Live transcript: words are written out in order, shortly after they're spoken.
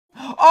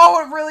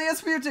Oh, it really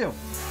is Mewtwo.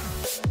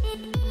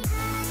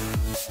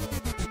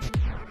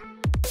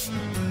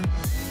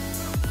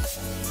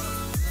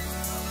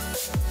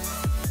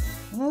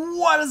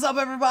 What is up,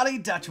 everybody?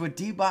 Dutch with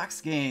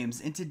D-Box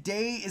Games, and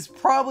today is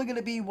probably going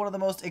to be one of the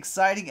most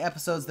exciting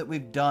episodes that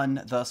we've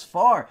done thus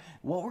far.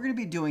 What we're going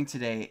to be doing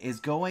today is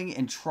going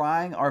and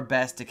trying our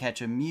best to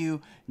catch a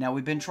Mew. Now,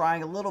 we've been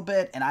trying a little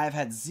bit, and I have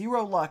had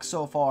zero luck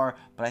so far,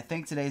 but I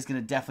think today is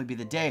going to definitely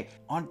be the day.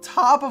 On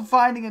top of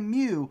finding a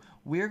Mew,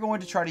 we're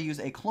going to try to use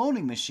a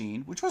cloning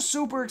machine, which was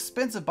super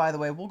expensive, by the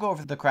way. We'll go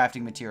over the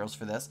crafting materials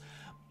for this.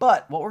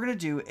 But what we're going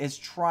to do is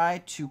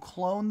try to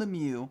clone the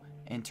Mew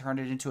and turn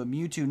it into a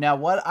Mewtwo. Now,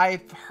 what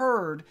I've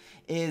heard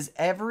is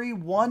every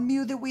one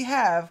Mew that we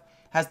have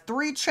has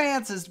 3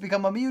 chances to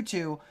become a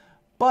Mewtwo,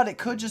 but it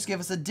could just give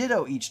us a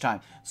Ditto each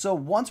time. So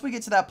once we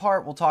get to that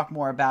part, we'll talk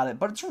more about it.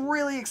 But it's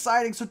really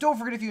exciting, so don't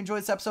forget, if you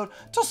enjoyed this episode,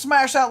 to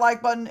smash that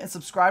like button and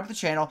subscribe to the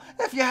channel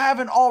if you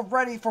haven't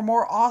already for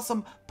more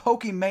awesome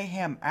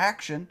PokeMayhem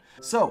action.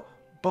 So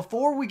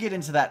before we get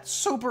into that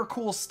super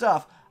cool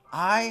stuff,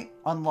 I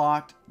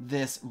unlocked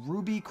this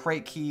ruby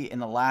crate key in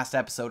the last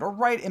episode, or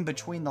right in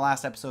between the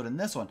last episode and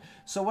this one.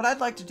 So what I'd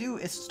like to do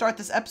is start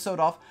this episode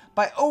off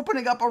by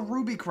opening up a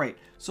ruby crate.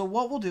 So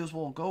what we'll do is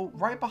we'll go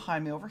right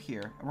behind me over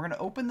here, and we're going to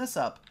open this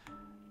up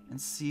and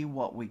see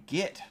what we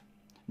get.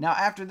 Now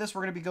after this,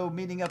 we're going to be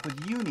meeting up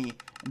with Uni,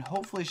 and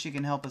hopefully she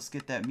can help us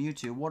get that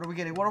Mewtwo. What are we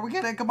getting? What are we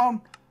getting? Come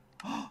on.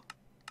 Oh,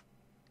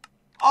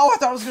 I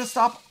thought it was going to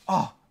stop.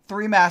 Oh,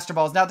 3 Master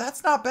Balls. Now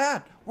that's not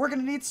bad. We're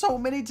going to need so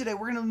many today.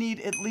 We're going to need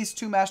at least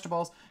 2 Master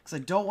Balls because I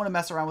don't want to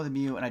mess around with a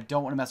Mew, and I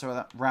don't want to mess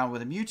around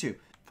with a Mewtwo.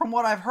 From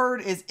what I've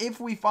heard is if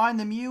we find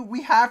the Mew,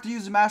 we have to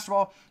use a Master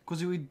Ball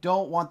because we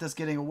don't want this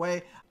getting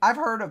away. I've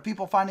heard of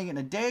people finding it in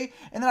a day,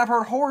 and then I've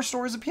heard horror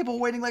stories of people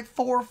waiting like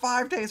 4 or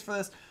 5 days for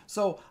this.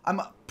 So I'm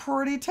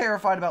pretty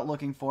terrified about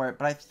looking for it,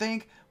 but I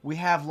think we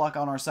have luck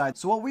on our side.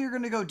 So what we're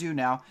going to go do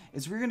now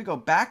is we're going to go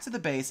back to the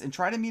base and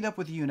try to meet up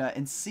with Yuna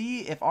and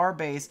see if our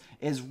base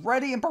is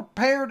ready and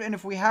prepared and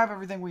if we have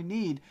everything we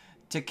need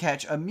to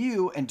catch a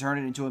Mew and turn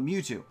it into a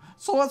Mewtwo.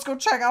 So let's go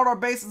check out our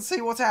base and see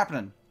what's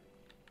happening.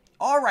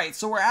 Alright,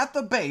 so we're at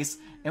the base,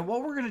 and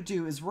what we're going to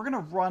do is we're going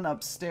to run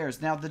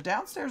upstairs. Now, the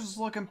downstairs is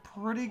looking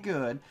pretty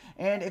good,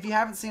 and if you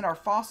haven't seen our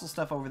fossil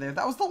stuff over there,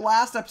 that was the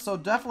last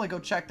episode, definitely go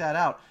check that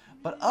out.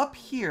 But up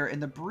here in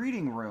the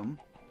breeding room,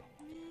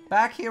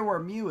 back here where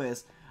Mew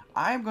is,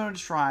 I am going to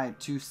try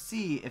to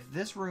see if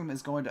this room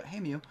is going to... Hey,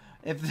 Mew.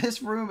 If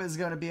this room is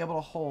going to be able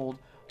to hold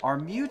our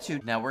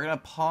Mewtwo. Now, we're going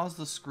to pause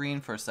the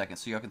screen for a second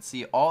so you can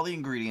see all the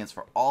ingredients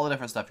for all the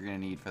different stuff you're going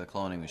to need for the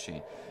cloning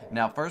machine.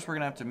 Now, first we're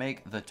going to have to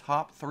make the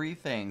top 3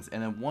 things,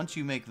 and then once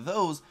you make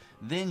those,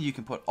 then you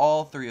can put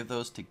all 3 of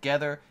those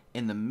together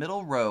in the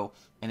middle row,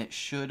 and it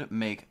should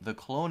make the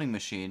cloning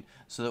machine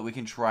so that we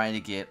can try to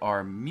get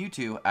our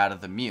Mewtwo out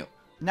of the Mew.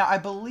 Now, I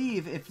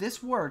believe if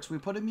this works, we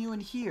put a Mew in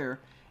here,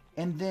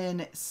 and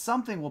then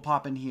something will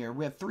pop in here.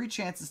 We have 3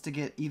 chances to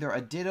get either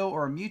a Ditto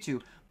or a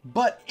Mewtwo.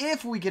 But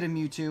if we get a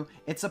Mewtwo,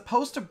 it's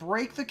supposed to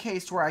break the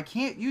case to where I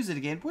can't use it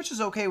again, which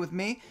is okay with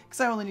me,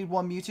 because I only need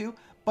 1 Mewtwo,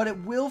 but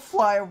it will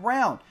fly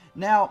around.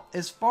 Now,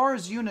 as far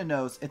as Yuna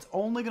knows, it's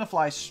only going to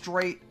fly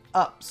straight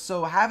up,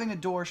 so having a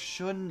door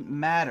shouldn't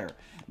matter.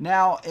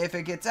 Now, if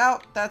it gets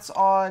out, that's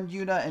on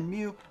Yuna and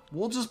Mew.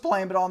 We'll just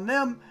blame it on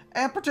them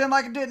and pretend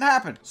like it didn't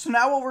happen. So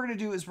now what we're going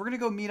to do is we're going to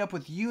go meet up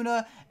with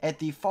Yuna at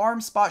the farm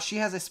spot. She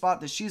has a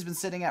spot that she's been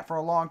sitting at for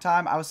a long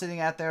time. I was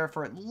sitting at there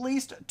for at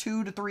least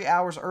 2 to 3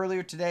 hours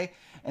earlier today,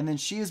 and then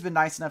she has been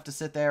nice enough to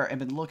sit there and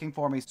been looking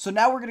for me. So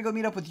now we're going to go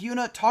meet up with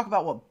Yuna, talk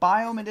about what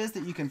biome it is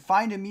that you can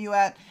find a Mew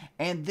at,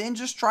 and then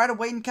just try to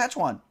wait and catch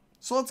one.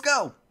 So let's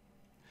go.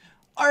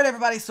 Alright,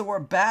 everybody, so we're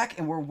back,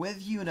 and we're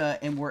with Yuna,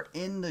 and we're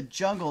in the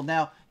jungle.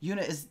 Now,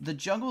 Yuna, is the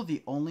jungle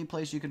the only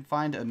place you can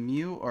find a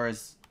Mew, or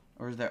is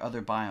there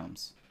other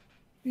biomes?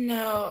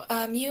 No,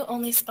 Mew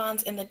only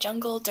spawns in the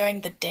jungle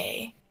during the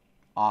day.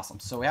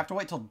 Awesome. So we have to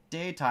wait till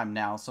daytime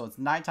now, so it's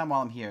nighttime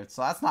while I'm here.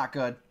 So that's not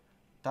good.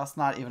 That's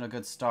not even a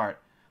good start.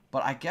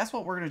 But I guess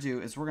what we're going to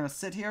do is we're going to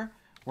sit here,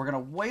 we're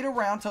going to wait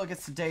around till it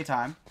gets to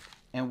daytime,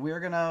 and we're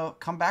going to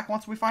come back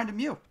once we find a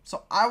Mew.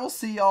 So I will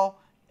see y'all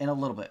in a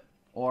little bit,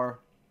 or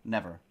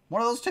never.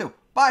 One of those 2.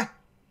 Bye!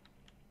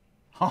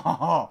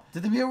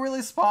 Did the Mew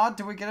really spawn?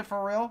 Did we get it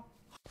for real?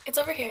 It's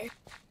over here.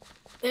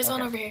 There's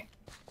one over here.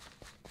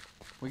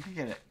 We can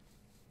get it.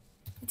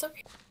 It's over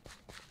here.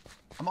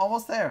 I'm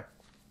almost there.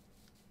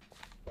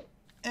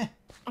 I'm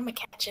gonna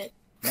catch it.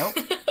 Nope.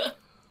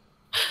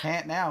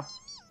 Can't now.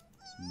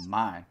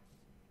 Mine.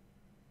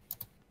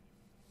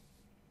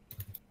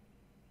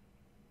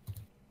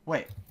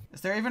 Wait.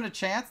 Is there even a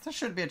chance? There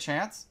should be a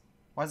chance.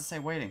 Why does it say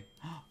waiting?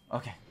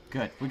 Okay.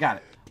 Good. We got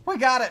it. We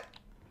got it!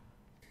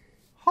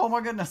 Oh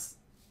my goodness.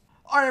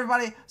 Alright,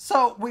 everybody.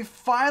 So, we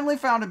finally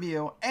found a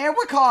Mew, and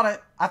we caught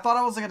it. I thought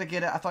I wasn't going to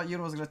get it. I thought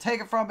Yuna was going to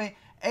take it from me.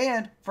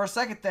 And, for a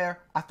second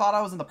there, I thought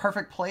I was in the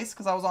perfect place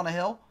because I was on a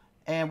hill.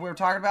 And we were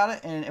talking about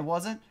it, and it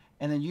wasn't.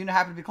 And then Yuna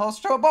happened to be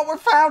closer to it, but we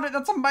found it.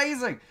 That's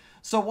amazing.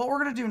 So what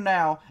we're going to do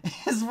now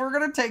is we're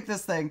going to take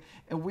this thing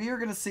and we are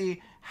going to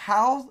see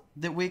how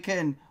that we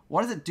can,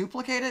 what is it,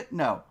 duplicate it?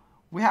 No.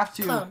 We have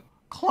to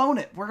clone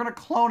it. We're going to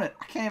clone it.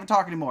 I can't even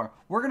talk anymore.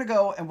 We're going to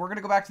go and we're going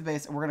to go back to the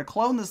base and we're going to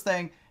clone this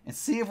thing and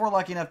see if we're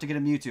lucky enough to get a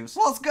Mewtwo.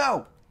 So let's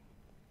go.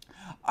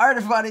 All right,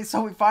 everybody.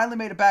 So we finally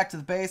made it back to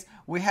the base.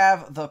 We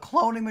have the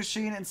cloning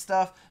machine and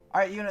stuff.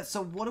 All right, unit.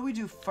 So what do we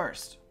do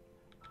first?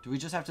 Do we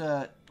just have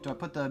to, do I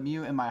put the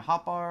Mew in my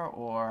hotbar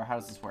or how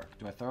does this work?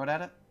 Do I throw it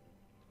at it?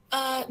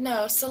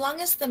 No. So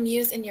long as the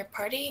Mew's in your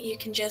party, you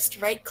can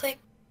just right-click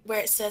where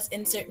it says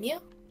Insert Mew.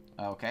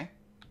 Okay.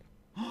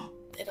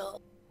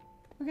 It'll...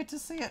 We get to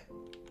see it.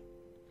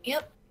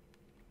 Yep.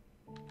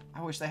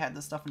 I wish they had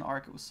this stuff in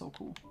Arc. It was so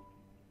cool.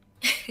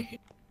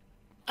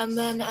 And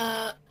then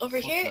over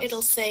here,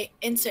 it'll say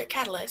Insert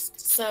Catalyst.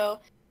 So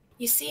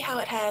you see how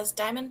it has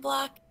Diamond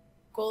Block,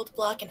 Gold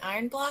Block, and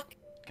Iron Block?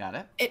 Got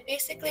it. It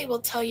basically will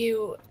tell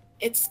you,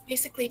 it's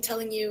basically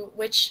telling you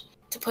which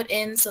to put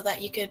in so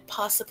that you could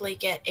possibly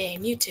get a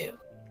Mewtwo.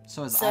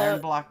 So is Iron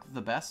Block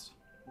the best?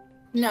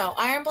 No,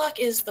 Iron Block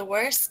is the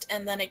worst,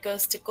 and then it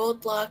goes to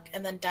Gold Block,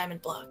 and then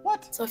Diamond Block.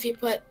 What? So if you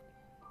put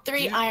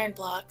 3 Iron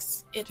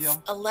Blocks, it's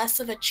a less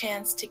of a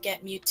chance to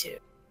get Mewtwo.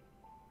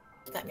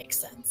 If that makes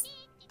sense.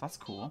 That's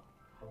cool.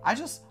 I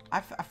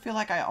feel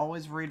like I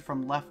always read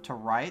from left to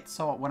right,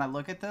 so when I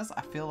look at this,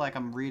 I feel like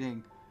I'm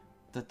reading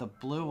that the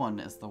blue one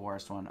is the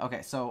worst one.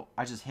 Okay, so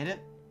I just hit it?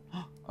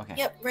 Okay.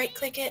 Yep,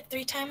 right-click it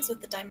 3 times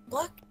with the Diamond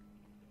Block.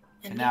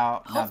 And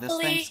now this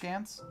thing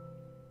scans?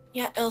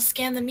 Yeah, it'll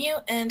scan the Mew,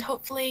 and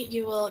hopefully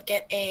you will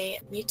get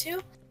a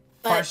Mewtwo.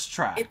 But first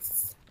try.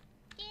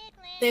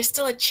 There's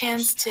still a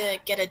chance to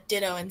get a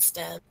Ditto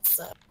instead,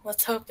 so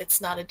let's hope it's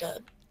not a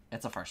dud.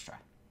 It's a first try.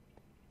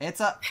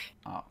 It's a...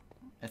 Oh,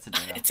 it's a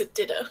Ditto. It's a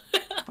Ditto.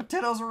 But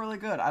Dittos are really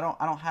good. I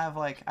don't have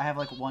like... I have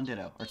like 1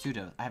 Ditto, or 2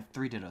 Dittos. I have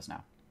 3 Dittos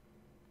now.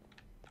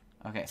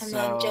 Okay, and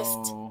then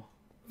just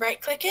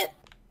right-click it.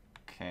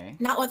 Okay.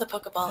 Not with a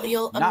Pokeball.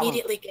 You'll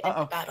immediately get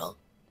into battle.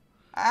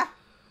 Ah!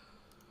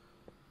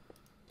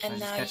 And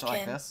now catch it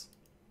like this?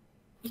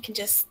 You can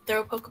just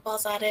throw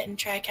Pokeballs at it and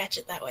try to catch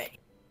it that way.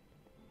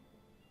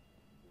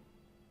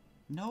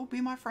 No, be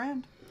my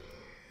friend.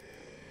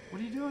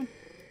 What are you doing?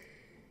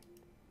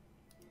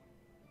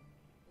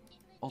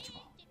 Ultra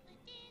Ball.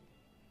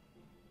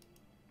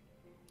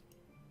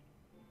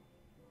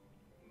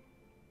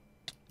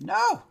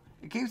 No!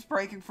 It keeps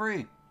breaking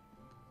free.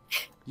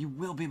 You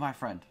will be my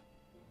friend.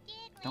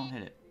 Don't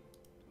hit it.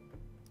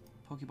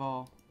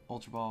 Pokeball,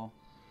 Ultra Ball,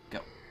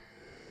 go.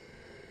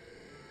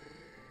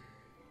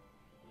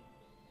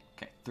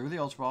 Okay, threw the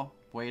Ultra Ball,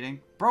 waiting.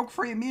 Broke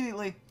free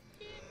immediately.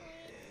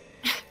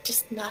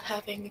 Just not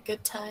having a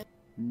good time.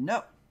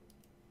 Nope.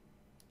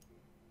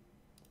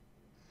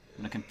 I'm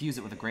gonna confuse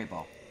it with a Great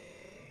Ball.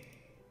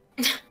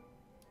 I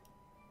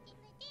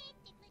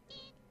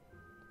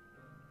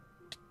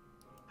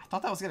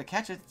thought that was gonna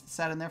catch it. It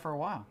sat in there for a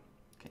while.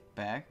 Okay,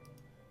 bag.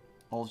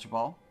 Ultra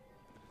Ball.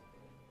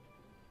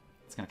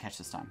 It's gonna catch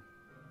this time.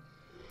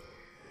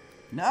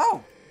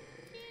 No!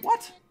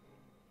 What?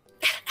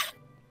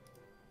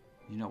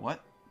 You know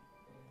what?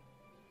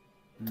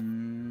 I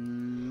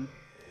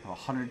have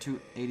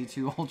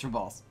 182 Ultra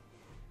Balls.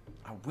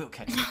 I will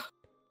catch it.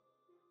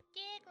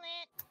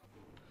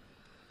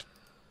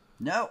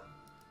 No!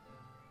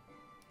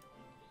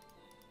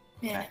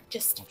 Man, okay. It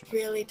just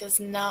really does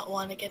not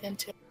want to get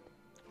into it.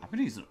 I'm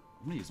gonna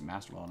use a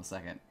Master Ball in a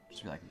second.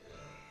 Just be like...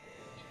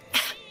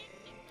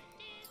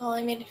 Well,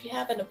 I mean, if you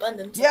have an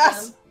abundance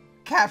yes! of them.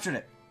 Captured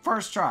it!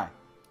 First try.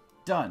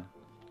 Done.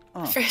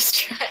 First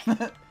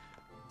try.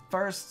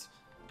 First,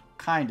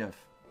 kind of.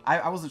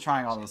 I wasn't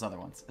trying all those other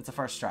ones. It's a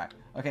first try.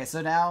 Okay,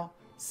 so now,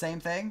 same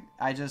thing.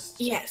 I just...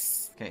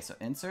 Yes. Okay, so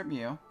insert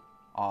Mew.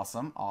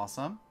 Awesome,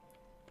 awesome.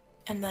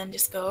 And then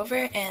just go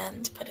over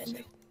and put in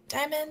the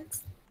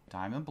diamonds.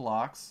 Diamond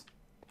blocks.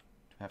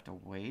 Do I have to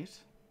wait?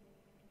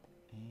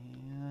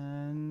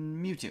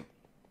 And Mewtwo.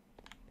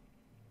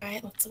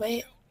 Alright, let's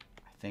wait.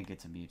 I think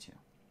it's a Mewtwo.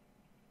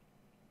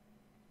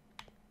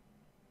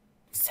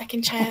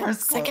 Second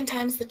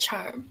time's the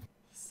charm.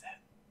 Set.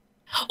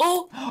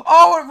 Oh!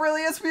 Oh, it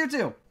really is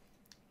Mewtwo! It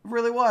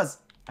really was.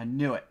 I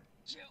knew it.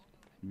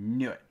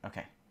 Knew it.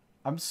 Okay.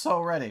 I'm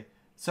so ready.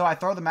 So I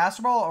throw the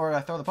Master Ball or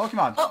I throw the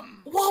Pokemon? Oh,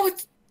 whoa!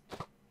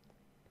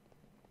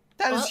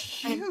 That is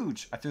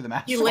huge. I threw the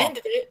Master Ball. You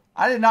landed it.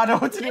 I did not know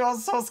what to do. I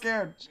was so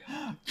scared.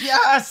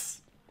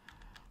 Yes!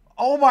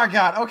 Oh my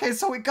god. Okay,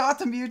 so we got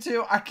the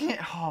Mewtwo. I can't...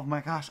 Oh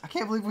my gosh. I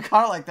can't believe we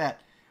got it like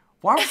that.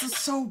 Why was it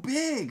so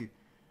big?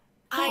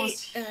 That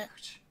was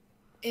huge.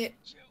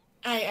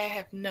 I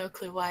have no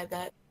clue why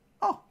that...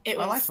 Oh, it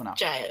my was life went out.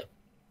 Giant.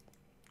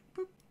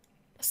 Boop.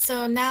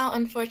 So now,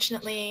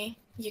 unfortunately,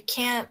 you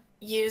can't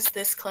use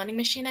this cloning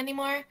machine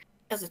anymore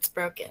because it's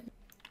broken.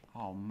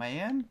 Oh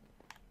man.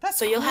 That's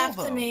so you'll cool, have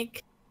though. to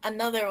make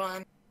another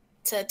one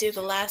to do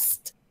the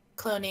last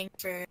cloning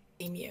for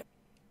the Mew.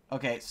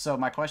 Okay, so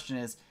my question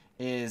is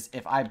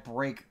if I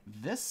break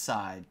this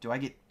side, do I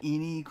get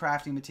any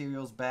crafting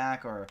materials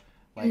back or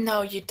like...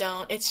 No, you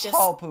don't. It's just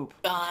all poop.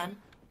 gone.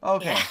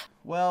 Okay. Yeah.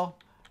 Well,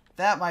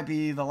 that might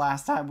be the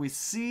last time we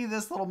see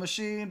this little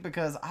machine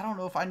because I don't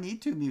know if I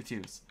need 2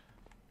 Mewtwo's.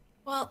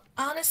 Well,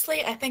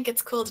 honestly, I think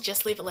it's cool to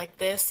just leave it like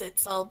this.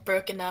 It's all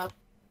broken up.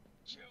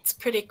 It's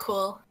pretty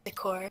cool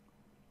decor.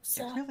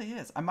 So. It really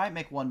is. I might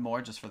make one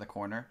more just for the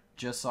corner,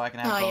 just so I can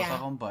have both of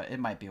them, but it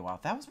might be a while.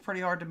 That was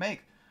pretty hard to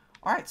make.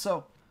 All right,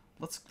 so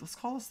let's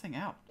call this thing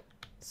out.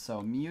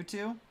 So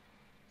Mewtwo,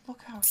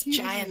 look how huge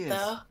giant, he is.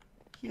 Though.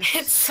 He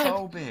is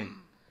so big.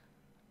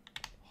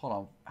 Hold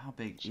on, how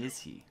big is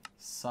he?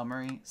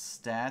 Summary,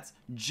 stats,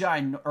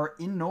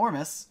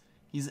 enormous.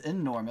 He's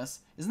enormous.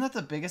 Isn't that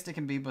the biggest it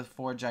can be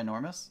before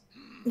ginormous?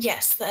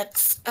 Yes,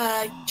 that's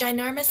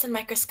ginormous and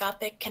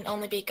microscopic can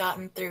only be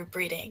gotten through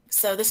breeding.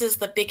 So this is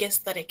the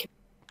biggest that it can.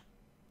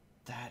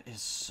 That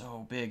is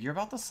so big. You're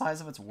about the size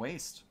of its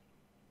waist.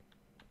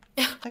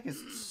 That thing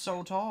is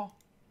so tall.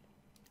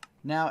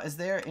 Now, is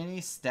there any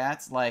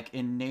stats, like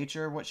in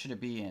nature, what should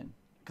it be in?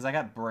 Because I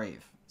got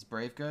Brave. Is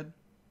Brave good?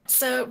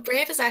 So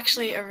Brave is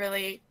actually a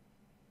really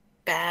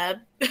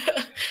bad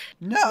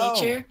No!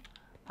 feature.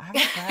 I have a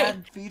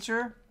bad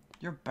feature?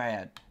 You're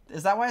bad.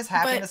 Is that why his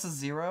happiness is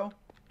 0?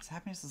 His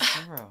happiness is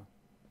 0.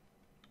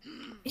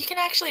 You can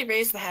actually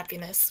raise the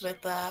happiness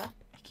with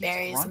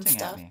berries and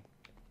stuff.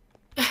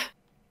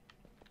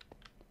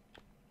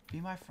 Be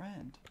my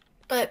friend.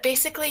 But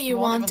basically, you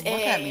won't want even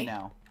look at me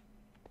now.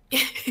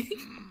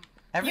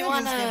 Everyone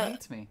in this game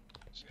hates me.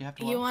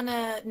 You want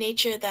a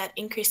nature that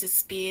increases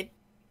speed.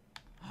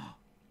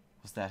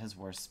 Was that his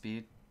worst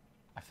speed?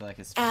 I feel like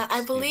his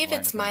I believe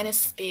it's minus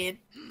speed.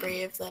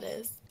 Brave, that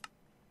is.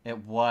 It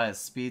was.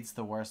 Speed's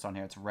the worst on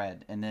here. It's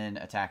red, and then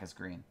attack is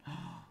green.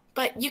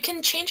 But you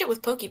can change it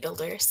with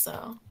Pokebuilder,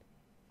 so.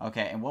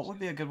 Okay, and what would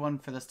be a good one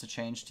for this to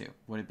change to?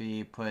 Would it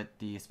be put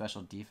the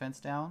special defense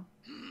down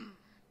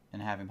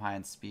and have him high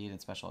in speed and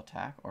special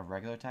attack, or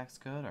regular attack's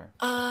good, or?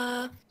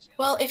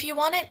 Well, if you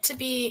want it to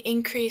be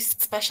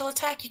increased special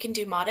attack, you can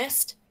do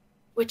modest,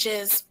 which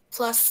is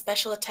plus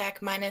special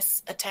attack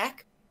minus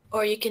attack,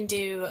 or you can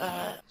do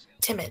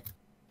timid,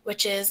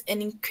 which is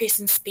an increase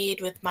in speed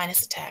with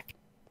minus attack.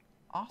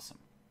 Awesome.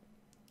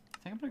 I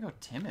think I'm gonna go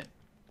timid.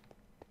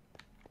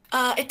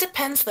 It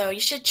depends though. You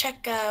should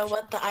check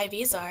what the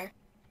IVs are.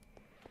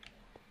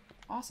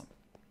 Awesome.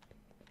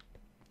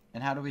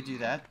 And how do we do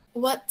that?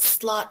 What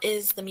slot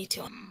is the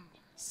Mewtwo on?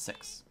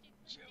 6.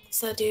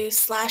 So do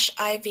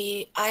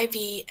 /IV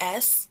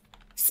IVS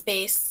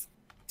space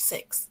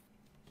 6.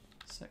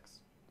 6.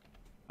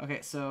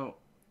 Okay, so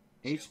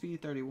HP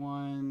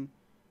 31,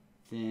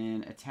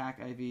 then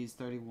attack IVs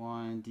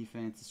 31,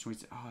 defense is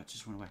 26. Oh, it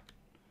just went away.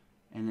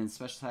 And then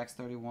special attack's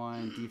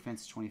 31,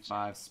 defense is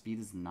 25, speed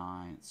is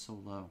 9. It's so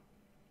low.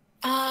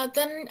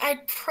 Then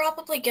I'd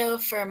probably go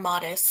for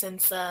modest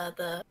since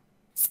the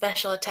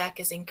special attack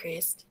is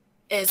increased.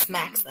 Is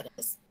max, that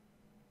is.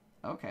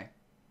 Okay.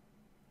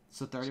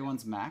 So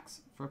 31's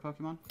max for a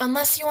Pokemon?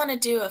 Unless you want to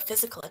do a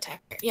physical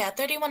attack. Yeah,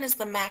 31 is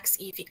the max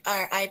EV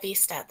or IV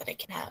stat that it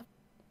can have.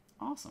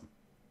 Awesome.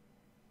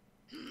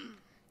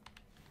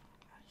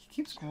 He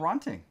keeps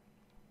grunting.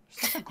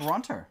 He's like a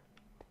grunter.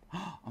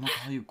 I'm gonna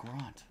call you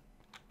Grunt.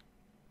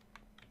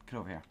 Get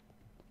over here.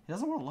 He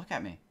doesn't want to look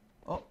at me.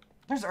 Oh,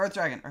 there's the Earth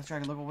Dragon. Earth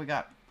Dragon, look what we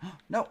got.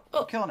 No,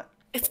 I'm killing it.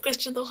 It's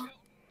glitched in the wall.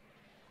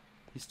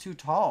 He's too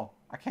tall.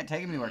 I can't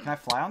take him anywhere. Can I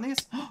fly on these?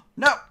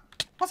 No!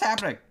 What's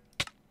happening?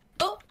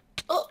 Oh,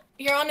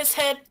 you're on his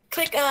head.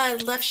 Click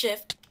left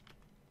shift.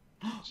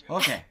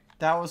 Okay,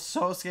 that was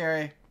so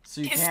scary.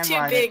 So you can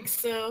ride it. He's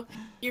too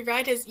big,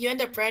 so you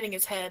end up riding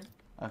his head.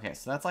 Okay,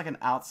 so that's like an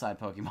outside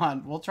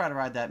Pokemon. We'll try to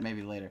ride that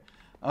maybe later.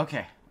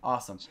 Okay,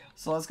 awesome.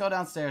 So let's go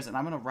downstairs, and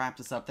I'm going to wrap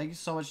this up. Thank you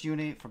so much,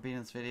 Uni, for being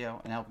in this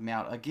video and helping me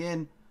out.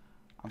 Again,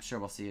 I'm sure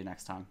we'll see you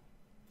next time.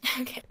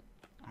 Okay.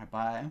 All right,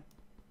 bye.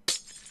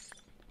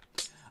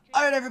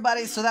 Alright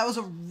everybody, so that was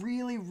a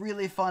really,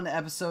 really fun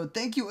episode.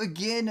 Thank you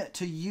again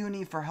to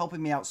Uni for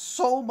helping me out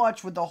so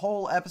much with the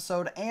whole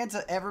episode, and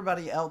to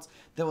everybody else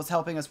that was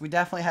helping us. We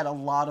definitely had a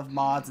lot of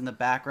mods in the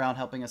background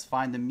helping us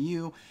find the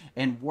Mew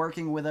and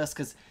working with us,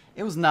 because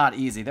it was not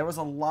easy. There was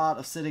a lot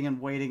of sitting and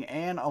waiting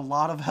and a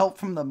lot of help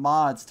from the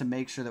mods to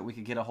make sure that we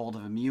could get a hold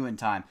of a Mew in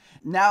time.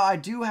 Now I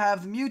do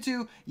have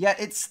Mewtwo, yet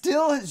it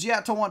still has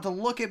yet to want to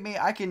look at me.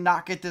 I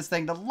cannot get this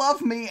thing to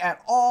love me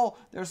at all.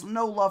 There's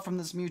no love from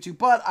this Mewtwo,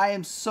 but I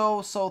am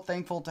so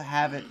thankful to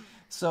have it.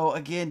 So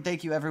again,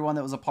 thank you everyone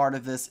that was a part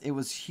of this. It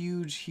was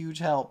huge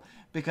help,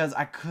 because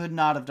I could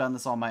not have done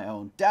this on my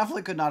own.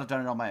 Definitely could not have done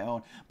it on my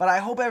own. But I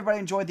hope everybody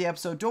enjoyed the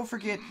episode. Don't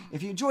forget,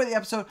 if you enjoyed the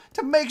episode,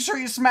 to make sure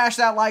you smash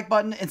that like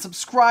button and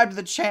subscribe to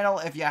the channel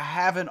if you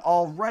haven't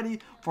already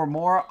for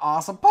more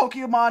awesome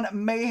Pokemon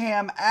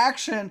Mayhem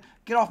action.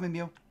 Get off me,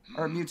 Mew.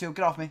 Or Mewtwo,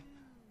 get off me.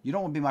 You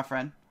don't want to be my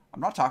friend.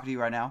 I'm not talking to you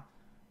right now.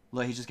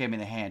 Look, he just gave me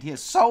the hand. He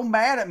is so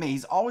mad at me.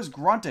 He's always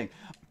grunting.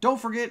 Don't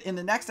forget, in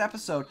the next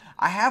episode,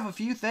 I have a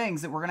few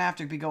things that we're going to have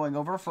to be going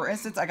over. For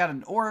instance, I got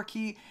an Aura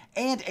Key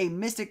and a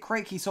Mystic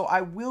Crate Key, so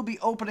I will be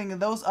opening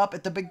those up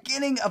at the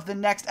beginning of the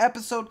next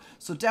episode,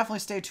 so definitely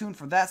stay tuned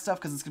for that stuff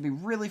because it's going to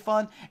be really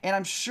fun, and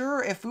I'm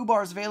sure if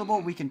Fubar is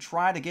available, we can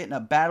try to get in a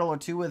battle or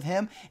two with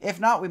him. If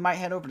not, we might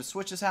head over to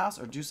Switch's house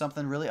or do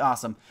something really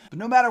awesome. But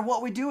no matter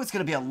what we do, it's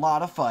going to be a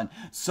lot of fun.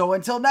 So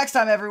until next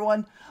time,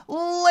 everyone,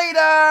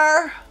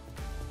 later!